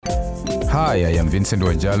Hi, I am Vincent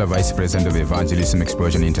Wajala, Vice President of Evangelism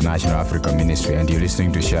Explosion International Africa Ministry, and you're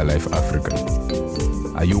listening to Share Life Africa.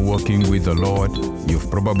 Are you walking with the Lord? You've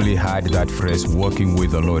probably heard that phrase, walking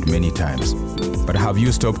with the Lord, many times. But have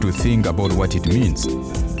you stopped to think about what it means?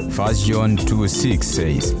 1 John 2:6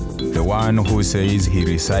 says, "The one who says he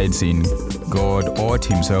resides in God ought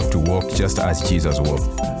himself to walk just as Jesus walked."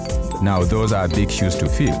 Now, those are big shoes to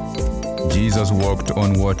fill. Jesus walked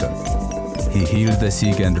on water. He healed the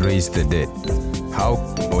sick and raised the dead. How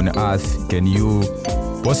on earth can you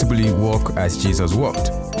possibly walk as Jesus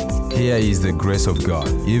walked? Here is the grace of God.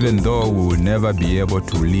 Even though we will never be able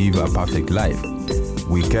to live a perfect life,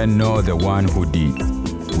 we can know the one who did.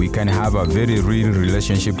 We can have a very real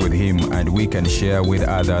relationship with Him, and we can share with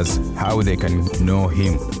others how they can know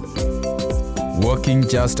Him. Walking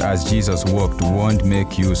just as Jesus walked won't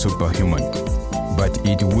make you superhuman, but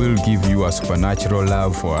it will give you a supernatural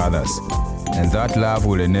love for others. And that love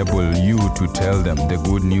will enable you to tell them the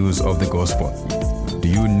good news of the gospel. Do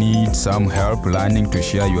you need some help learning to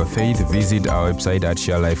share your faith? Visit our website at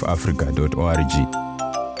sharelifeafrica.org.